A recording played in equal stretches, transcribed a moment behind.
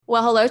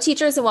Well, hello,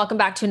 teachers, and welcome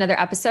back to another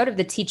episode of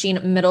the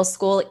Teaching Middle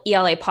School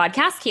ELA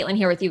podcast. Caitlin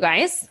here with you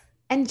guys.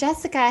 And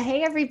Jessica,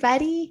 hey,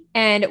 everybody.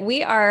 And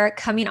we are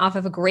coming off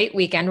of a great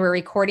weekend. We're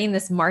recording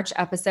this March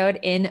episode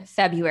in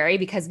February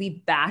because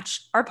we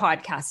batch our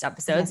podcast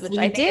episodes, which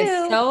I think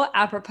is so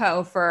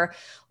apropos for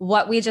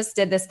what we just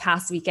did this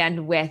past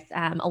weekend with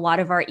a lot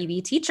of our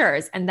EB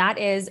teachers. And that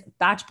is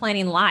batch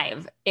planning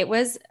live. It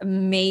was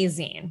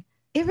amazing.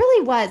 It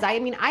really was.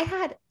 I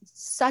had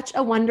such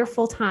a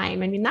wonderful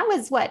time. That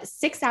was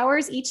 6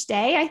 hours each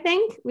day, I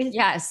think, with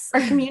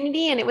our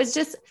community. And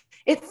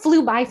it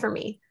flew by for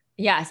me.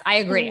 Yes, I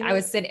agree. I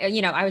was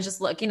sitting, I was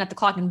just looking at the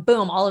clock and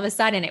boom, all of a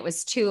sudden it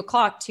was 2:00,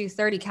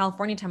 2:30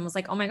 California time. I was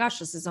like, oh my gosh,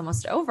 this is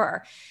almost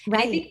over.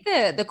 Right. And I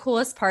think the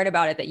coolest part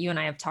about it that you and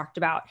I have talked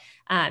about,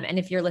 and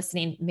if you're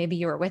listening, maybe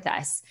you were with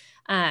us,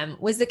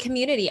 was the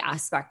community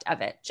aspect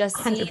of it. Just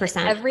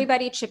 100%.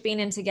 Everybody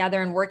chipping in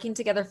together and working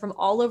together from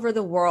all over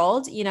the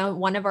world.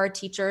 One of our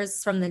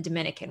teachers from the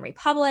Dominican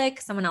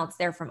Republic, someone else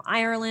there from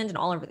Ireland and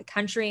all over the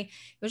country.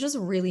 It was just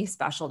really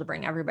special to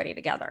bring everybody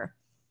together.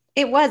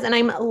 It was. And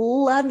I'm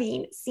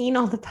loving seeing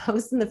all the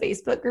posts in the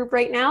Facebook group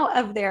right now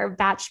of their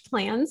batch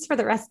plans for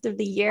the rest of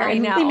the year. I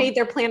know. They made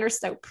their planners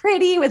so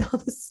pretty with all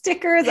the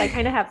stickers. I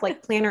kind of have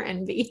planner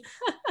envy.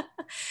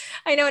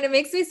 I know. And it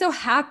makes me so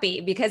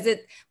happy because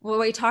what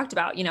we talked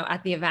about,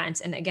 at the event.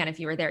 And again, if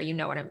you were there, you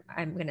know what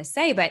I'm going to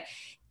say, but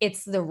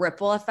it's the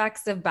ripple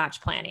effects of batch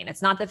planning.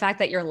 It's not the fact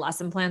that your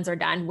lesson plans are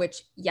done,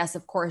 which yes,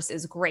 of course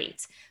is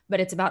great, but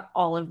it's about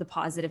all of the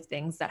positive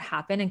things that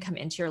happen and come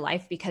into your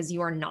life because you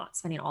are not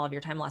spending all of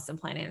your time lesson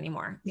planning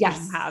anymore.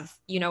 Yes.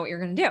 You know what you're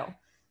going to do.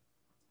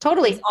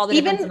 Totally. It's all the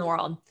difference in the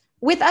world.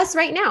 With us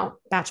right now,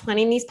 batch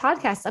planning these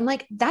podcasts, I'm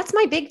like, that's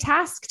my big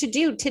task to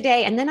do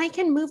today. And then I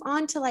can move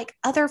on to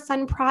other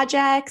fun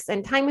projects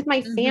and time with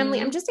my family.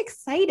 I'm just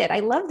excited.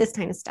 I love this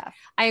kind of stuff.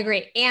 I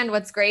agree. And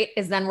what's great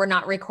is then we're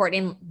not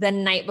recording the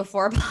night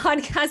before a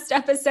podcast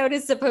episode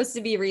is supposed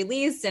to be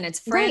released and it's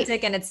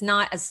frantic and it's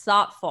not as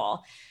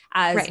thoughtful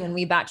as when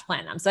we batch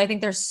plan them. So I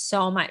think there's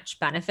so much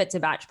benefit to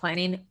batch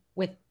planning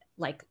with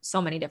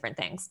so many different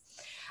things.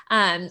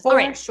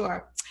 For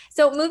sure.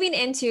 So moving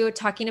into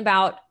talking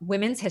about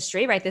women's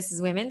history, right? This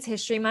is Women's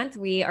History Month.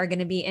 We are going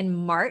to be in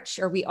March,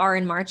 or we are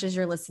in March as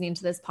you're listening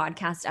to this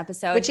podcast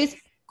episode. Which is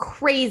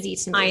crazy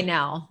to me. I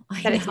know.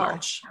 It's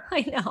March.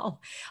 I know.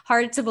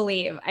 Hard to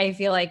believe. I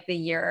feel like the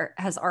year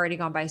has already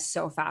gone by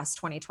so fast,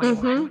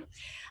 2021.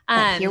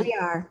 Here we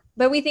are.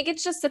 But we think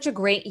it's just such a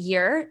great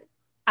year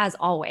as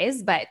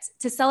always, but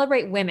to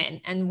celebrate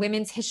women and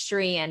women's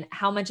history and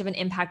how much of an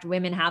impact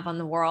women have on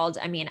the world.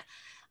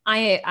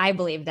 I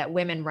believe that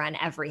women run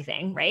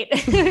everything, right?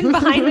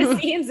 Behind the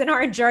scenes and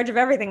are in charge of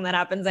everything that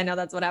happens. I know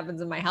that's what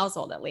happens in my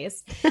household, at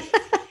least.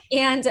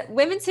 And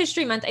Women's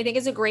History Month, I think,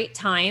 is a great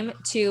time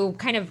to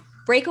kind of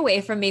break away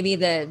from maybe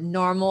the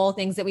normal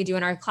things that we do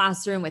in our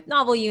classroom with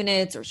novel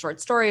units or short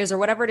stories or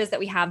whatever it is that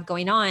we have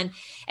going on,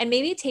 and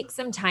maybe take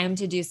some time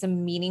to do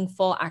some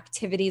meaningful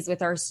activities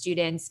with our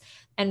students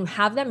and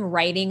have them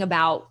writing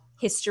about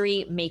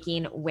history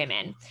making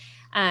women.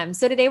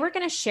 So today we're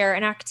going to share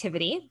an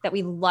activity that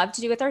we love to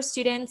do with our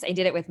students. I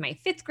did it with my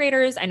 5th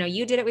graders. I know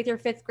you did it with your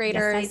 5th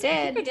graders. Yes, I did.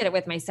 I think I did it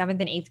with my 7th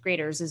and 8th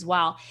graders as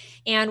well.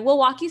 And we'll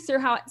walk you through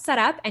how it's set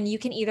up, and you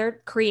can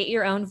either create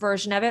your own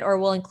version of it, or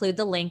we'll include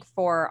the link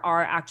for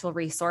our actual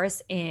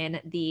resource in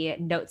the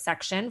notes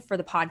section for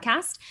the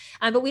podcast.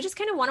 But we just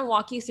kind of want to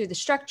walk you through the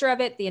structure of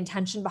it, the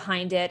intention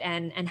behind it,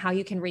 and how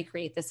you can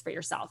recreate this for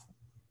yourself.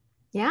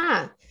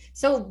 Yeah.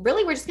 So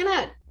really, we're just going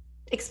to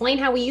explain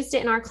how we used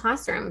it in our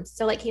classroom.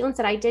 So like Caitlin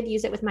said, I did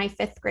use it with my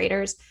 5th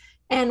graders.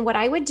 And what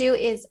I would do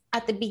is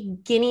at the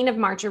beginning of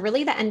March, or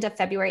really the end of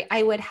February,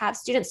 I would have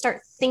students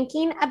start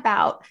thinking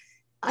about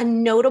a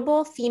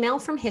notable female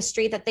from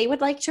history that they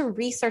would like to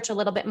research a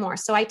little bit more.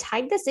 So I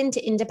tied this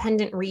into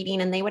independent reading,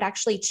 and they would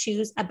actually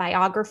choose a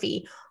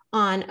biography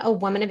on a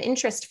woman of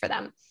interest for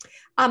them.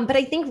 But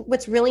I think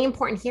what's really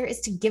important here is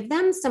to give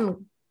them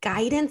some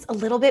guidance a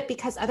little bit,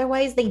 because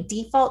otherwise they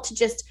default to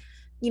just,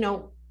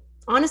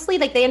 honestly,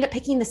 they end up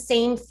picking the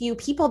same few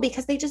people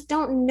because they just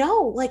don't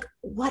know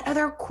what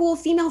other cool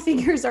female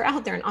figures are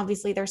out there. And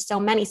obviously there's so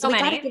many. So we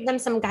got to give them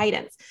some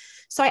guidance.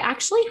 So I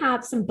actually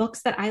have some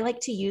books that I like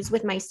to use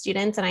with my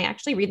students, and I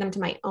actually read them to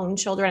my own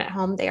children at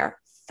home. They are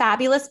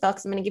fabulous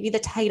books. I'm going to give you the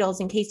titles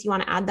in case you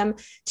want to add them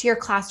to your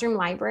classroom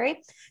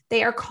library.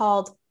 They are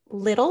called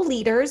Little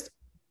Leaders,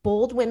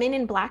 Bold Women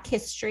in Black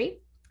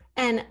History,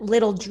 and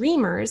Little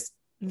Dreamers,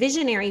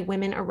 Visionary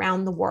Women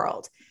Around the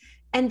World.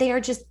 And they are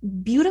just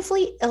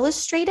beautifully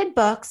illustrated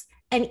books.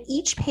 And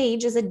each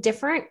page is a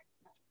different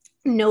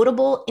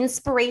notable,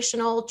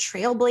 inspirational,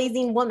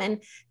 trailblazing woman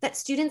that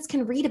students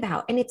can read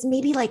about. And it's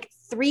maybe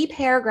 3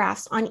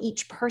 paragraphs on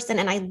each person.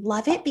 And I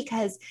love it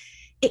because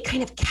it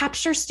kind of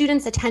captures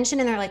students' attention,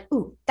 and they're like,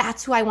 ooh,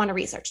 that's who I want to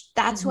research.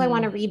 That's who I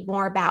want to read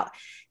more about.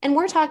 And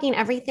we're talking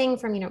everything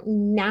from,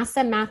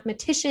 NASA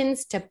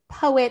mathematicians to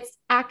poets,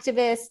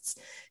 activists,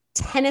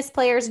 tennis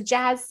players,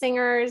 jazz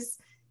singers,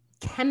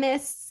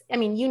 chemists. I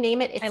mean, you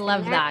name it. It's I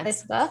love that.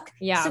 This book.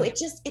 Yeah. So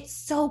it's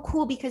so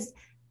cool because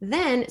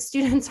then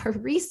students are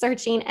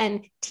researching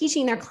and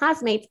teaching their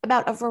classmates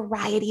about a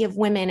variety of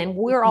women. And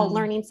we're all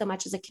learning so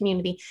much as a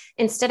community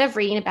instead of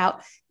reading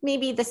about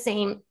maybe the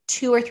same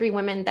 2 or 3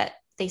 women that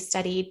they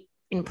studied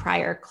in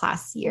prior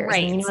class years.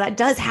 Right. And, that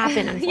does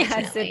happen, unfortunately.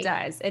 Yes, it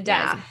does. It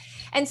does. Yeah.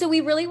 And so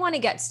we really want to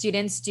get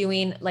students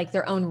doing like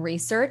their own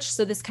research.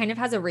 So this kind of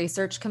has a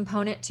research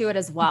component to it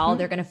as well.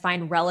 They're going to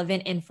find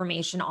relevant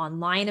information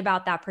online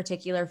about that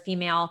particular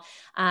female.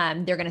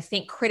 They're going to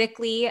think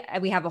critically.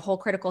 We have a whole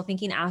critical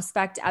thinking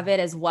aspect of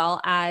it, as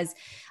well as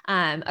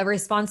a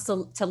response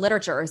to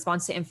literature, a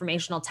response to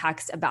informational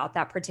text about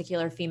that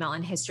particular female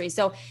in history.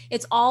 So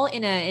it's all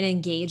in an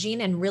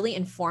engaging and really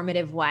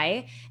informative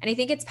way. And I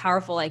think it's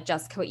powerful, like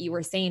Jessica, what you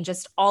were saying,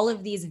 just all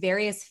of these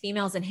various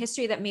females in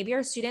history that maybe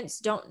our students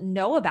don't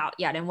know about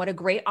yet. And what a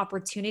great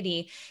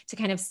opportunity to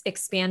kind of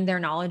expand their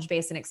knowledge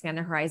base and expand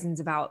their horizons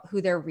about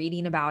who they're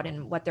reading about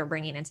and what they're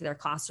bringing into their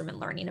classroom and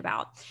learning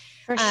about.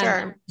 For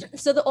sure.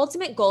 So the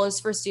ultimate goal is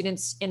for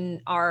students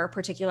in our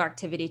particular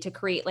activity to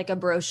create like a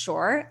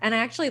brochure. And I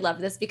actually love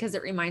this because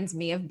it reminds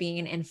me of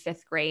being in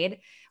 5th grade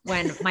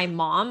when my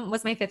mom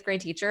was my 5th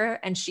grade teacher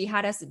and she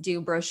had us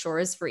do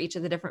brochures for each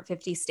of the different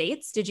 50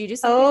 states. Did you do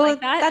something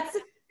like that?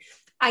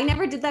 I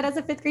never did that as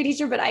a 5th grade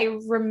teacher, but I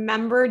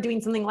remember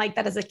doing something like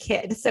that as a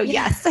kid. So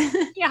yes.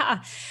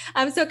 Yeah.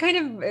 So it kind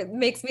of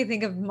makes me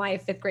think of my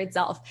 5th grade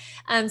self.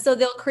 So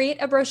they'll create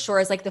a brochure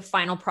as like the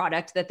final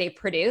product that they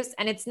produce.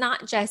 And it's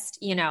not just,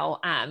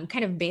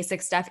 kind of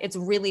basic stuff. It's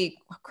really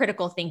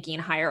critical thinking,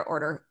 higher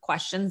order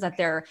questions that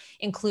they're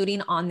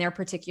including on their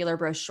particular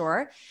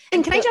brochure.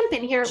 And can I jump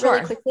in here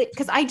really quickly?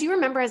 Because I do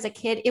remember as a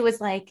kid, it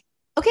was like,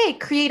 okay,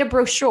 create a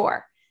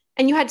brochure.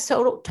 And you had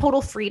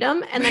total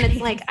freedom. And then it's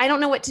like, I don't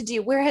know what to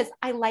do. Whereas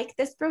I like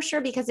this brochure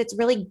because it's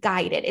really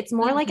guided. It's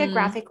more like a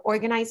graphic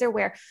organizer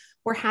where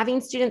we're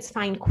having students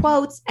find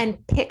quotes and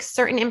pick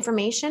certain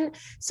information.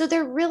 So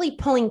they're really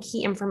pulling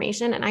key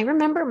information. And I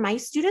remember my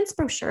students'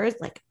 brochures,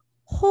 like,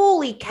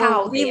 holy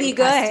cow. Really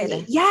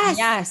good. Yes.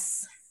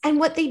 Yes. And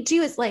what they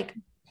do is like,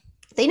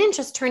 they didn't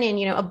just turn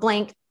in, a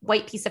blank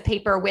white piece of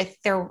paper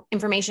with their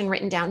information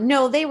written down.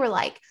 No, they were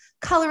like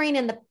coloring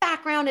in the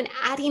background and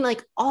adding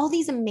like all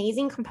these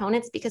amazing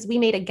components because we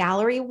made a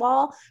gallery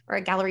wall or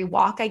a gallery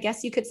walk, I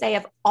guess you could say,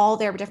 of all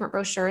their different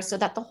brochures so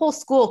that the whole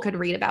school could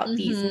read about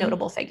these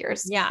notable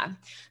figures. Yeah.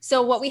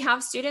 So what we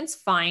have students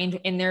find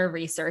in their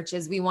research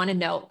is we want to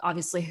know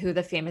obviously who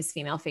the famous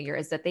female figure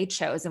is that they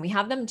chose. And we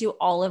have them do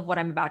all of what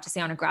I'm about to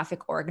say on a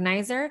graphic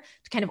organizer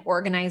to kind of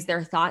organize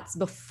their thoughts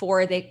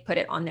before they put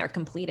it on their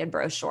completed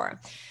brochure.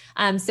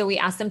 So we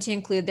ask them to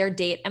include their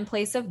date and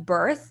place of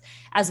birth,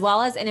 as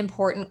well as an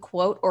important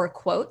quote or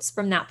quotes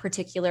from that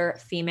particular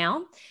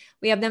female.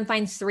 We have them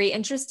find 3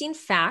 interesting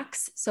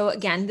facts. So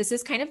again, this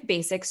is kind of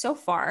basic so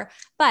far,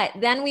 but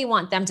then we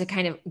want them to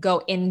kind of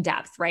go in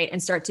depth, right?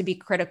 And start to be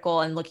critical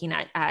and looking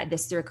at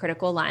this through a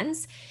critical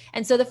lens.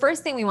 And so the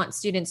first thing we want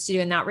students to do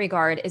in that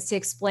regard is to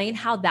explain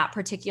how that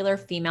particular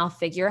female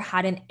figure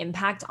had an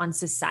impact on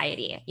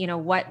society.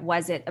 What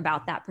was it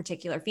about that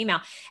particular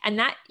female? And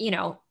that,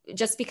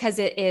 just because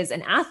it is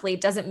an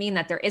athlete doesn't mean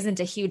that there isn't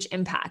a huge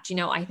impact.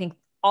 I think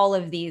all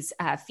of these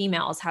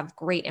females have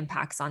great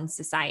impacts on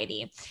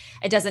society.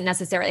 It doesn't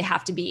necessarily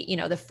have to be,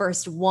 the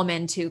first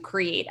woman to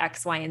create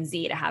X, Y, and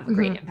Z to have a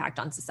great impact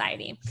on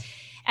society.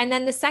 And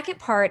then the second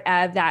part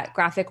of that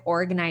graphic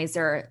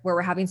organizer, where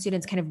we're having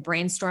students kind of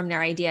brainstorm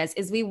their ideas,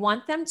 is we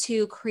want them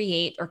to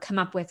create or come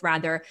up with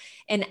rather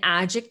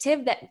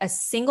a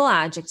single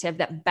adjective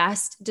that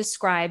best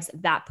describes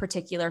that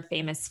particular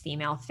famous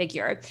female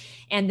figure.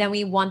 And then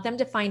we want them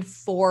to find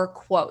 4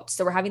 quotes.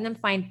 So we're having them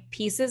find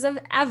pieces of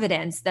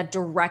evidence that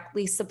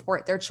directly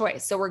support their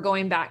choice. So we're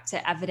going back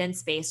to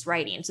evidence-based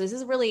writing. So this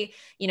is really,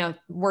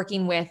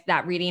 working with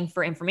that reading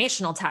for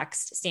informational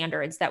text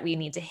standards that we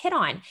need to hit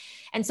on.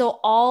 And so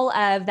all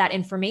of that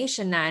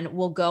information then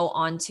will go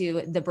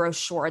onto the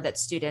brochure that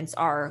students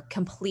are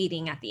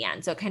completing at the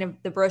end. So kind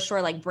of the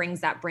brochure like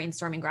brings that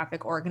brainstorming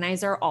graphic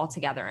organizer all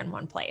together in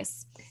one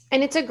place.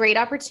 And it's a great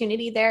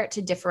opportunity there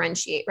to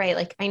differentiate, right?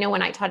 Like I know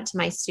when I taught it to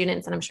my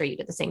students, and I'm sure you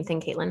did the same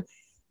thing, Caitlin,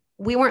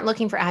 we weren't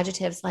looking for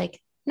adjectives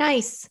like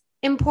nice,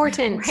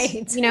 important.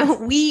 Right.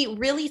 We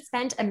really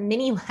spent a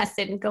mini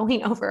lesson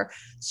going over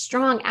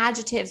strong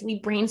adjectives.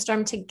 We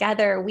brainstormed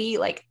together. We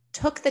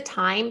took the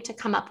time to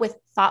come up with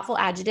thoughtful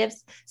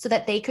adjectives so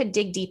that they could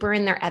dig deeper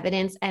in their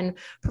evidence and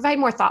provide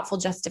more thoughtful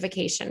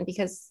justification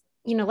because,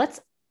 let's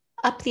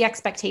up the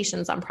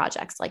expectations on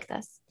projects like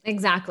this.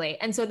 Exactly.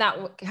 And so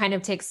that kind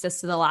of takes us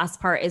to the last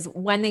part is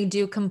when they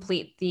do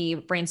complete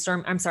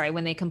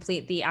when they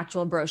complete the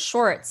actual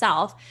brochure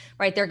itself,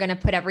 right? They're going to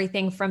put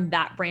everything from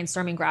that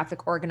brainstorming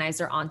graphic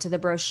organizer onto the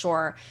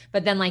brochure.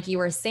 But then like you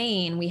were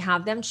saying, we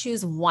have them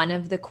choose one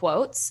of the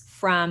quotes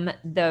from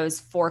those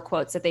 4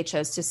 quotes that they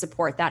chose to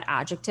support that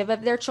adjective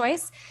of their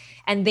choice.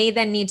 And they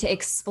then need to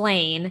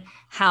explain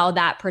how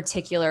that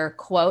particular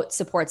quote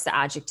supports the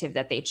adjective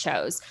that they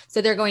chose.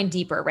 So they're going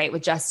deeper, right,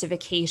 with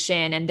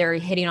justification, and they're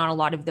hitting on a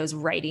lot of those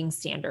writing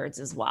standards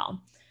as well.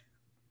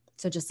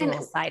 So just a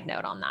little side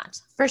note on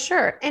that. For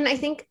sure. And I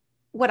think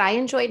what I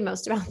enjoyed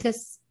most about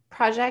this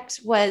project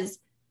was,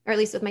 or at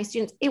least with my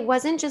students, it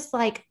wasn't just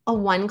like a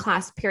one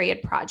class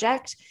period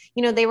project.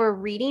 They were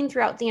reading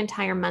throughout the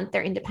entire month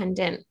their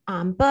independent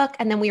book.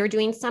 And then we were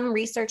doing some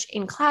research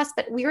in class,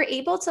 but we were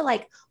able to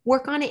like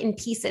work on it in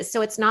pieces.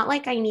 So it's not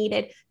like I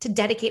needed to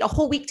dedicate a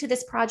whole week to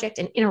this project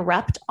and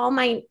interrupt all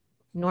my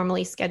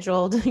normally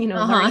scheduled,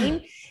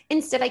 learning.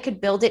 Instead, I could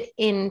build it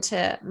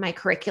into my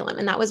curriculum.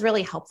 And that was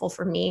really helpful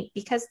for me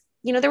because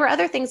there were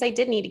other things I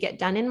did need to get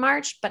done in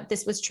March, but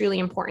this was truly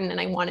important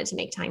and I wanted to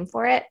make time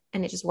for it.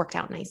 And it just worked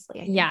out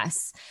nicely.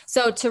 Yes.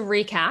 So to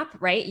recap,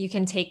 right, you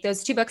can take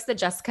those 2 books that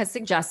Jessica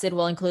suggested.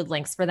 We'll include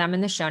links for them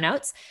in the show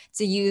notes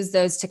to use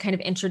those to kind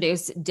of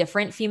introduce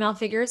different female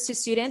figures to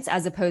students,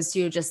 as opposed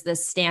to just the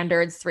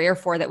standard 3 or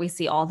 4 that we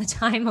see all the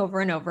time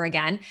over and over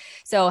again.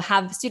 So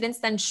have students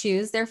then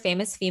choose their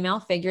famous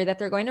female figure that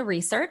they're going to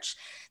research.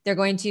 They're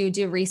going to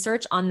do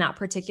research on that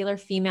particular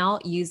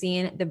female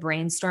using the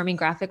brainstorming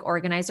graphic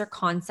organizer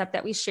concept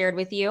that we shared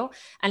with you.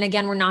 And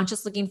again, we're not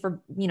just looking for,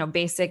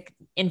 basic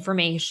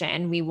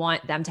information. We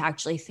want them to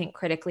actually think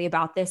critically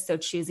about this. So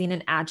choosing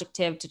an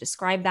adjective to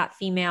describe that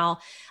female,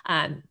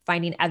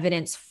 finding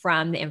evidence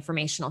from the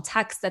informational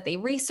text that they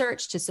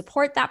research to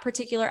support that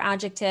particular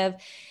adjective.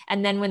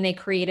 And then when they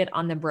create it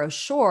on the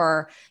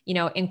brochure,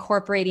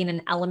 incorporating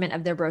an element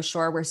of their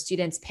brochure where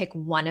students pick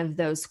one of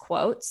those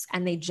quotes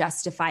and they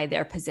justify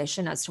their position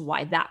as to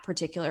why that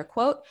particular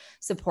quote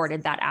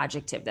supported that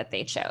adjective that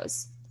they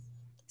chose.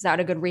 Is that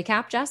a good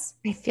recap, Jess?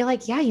 I feel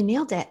like, yeah, you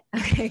nailed it.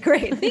 Okay,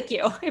 great. Thank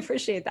you. I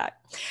appreciate that.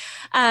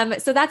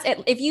 So that's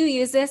it. If you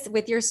use this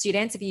with your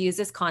students, if you use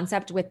this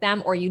concept with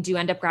them, or you do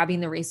end up grabbing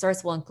the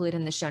resource, we'll include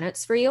in the show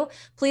notes for you.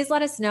 Please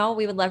let us know.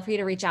 We would love for you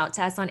to reach out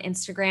to us on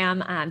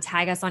Instagram,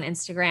 tag us on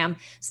Instagram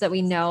so that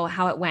we know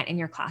how it went in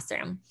your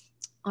classroom.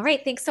 All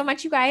right. Thanks so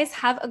much, you guys.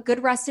 Have a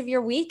good rest of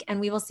your week, and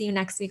we will see you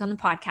next week on the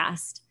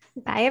podcast.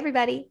 Bye,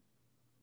 everybody.